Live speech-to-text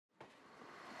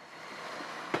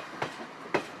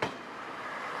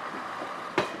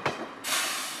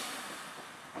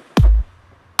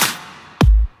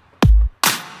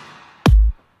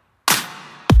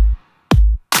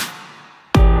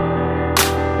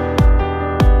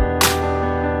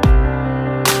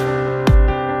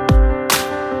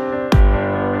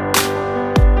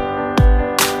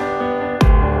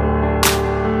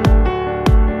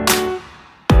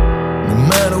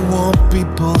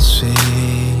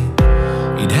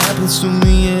happens to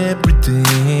me every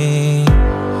day.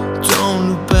 Don't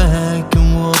look back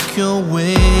and walk your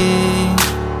way.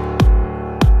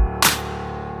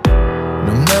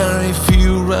 No matter if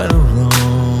you're right or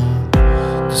wrong,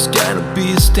 there's gotta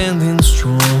be standing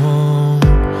strong.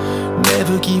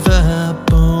 Never give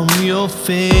up on your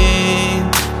faith.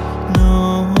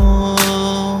 No,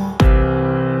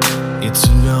 it's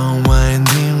a long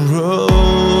winding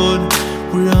road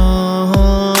we're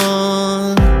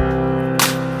on.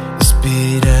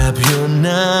 Speed up, you're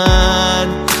not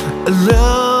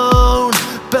alone.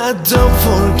 But don't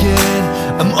forget,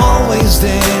 I'm always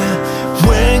there.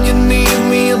 When you need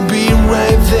me, I'll be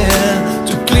right there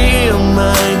to clear your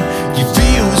mind, give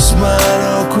you a smile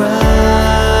or cry.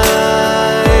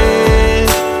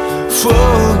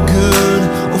 For good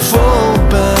or for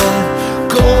bad,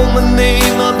 call my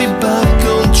name, I'll be back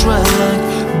on track.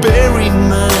 Bear in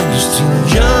mind, you're still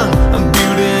young and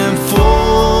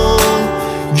beautiful.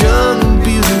 Young and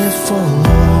beautiful.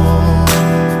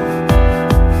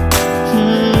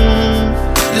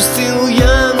 You're still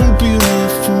young and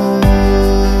beautiful.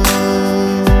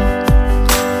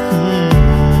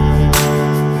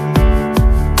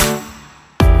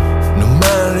 No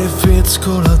matter if it's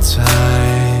cold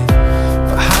outside,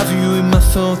 but have you in my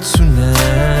thoughts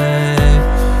tonight.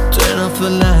 Turn off the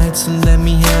lights and let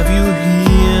me have you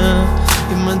here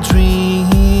in my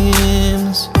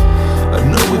dreams. I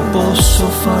know we're both so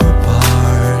far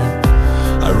apart.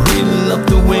 I really love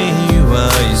the way you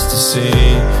are. Used to say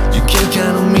you can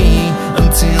count on me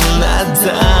until I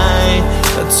die.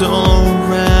 That's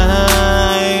alright.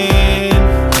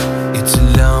 It's a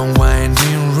long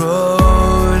winding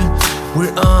road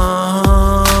we're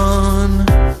on.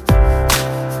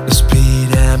 Speed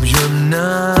up, you're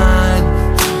not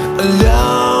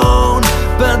alone.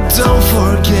 But don't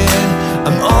forget,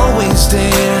 I'm always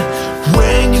there.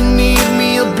 When you need me,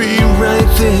 I'll be right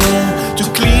there to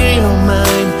clear your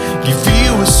mind, give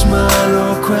you a smile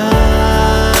or cry.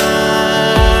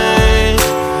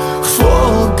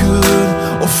 For good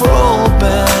or for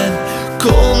bad,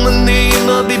 call my name,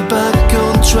 I'll be back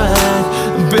on track.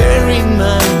 Bear in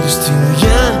mind, you're still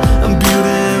young and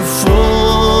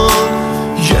beautiful.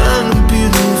 Young and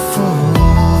beautiful.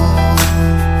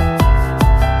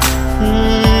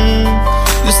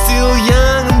 You're still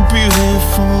young and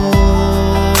beautiful.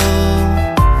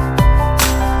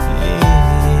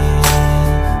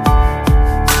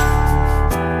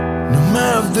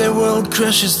 The world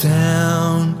crashes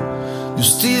down, you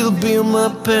still be on my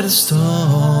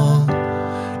pedestal.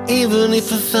 Even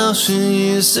if 1,000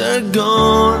 years are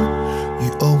gone,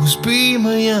 you always be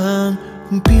my young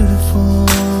and beautiful.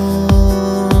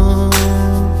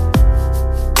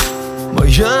 My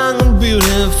young and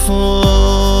beautiful.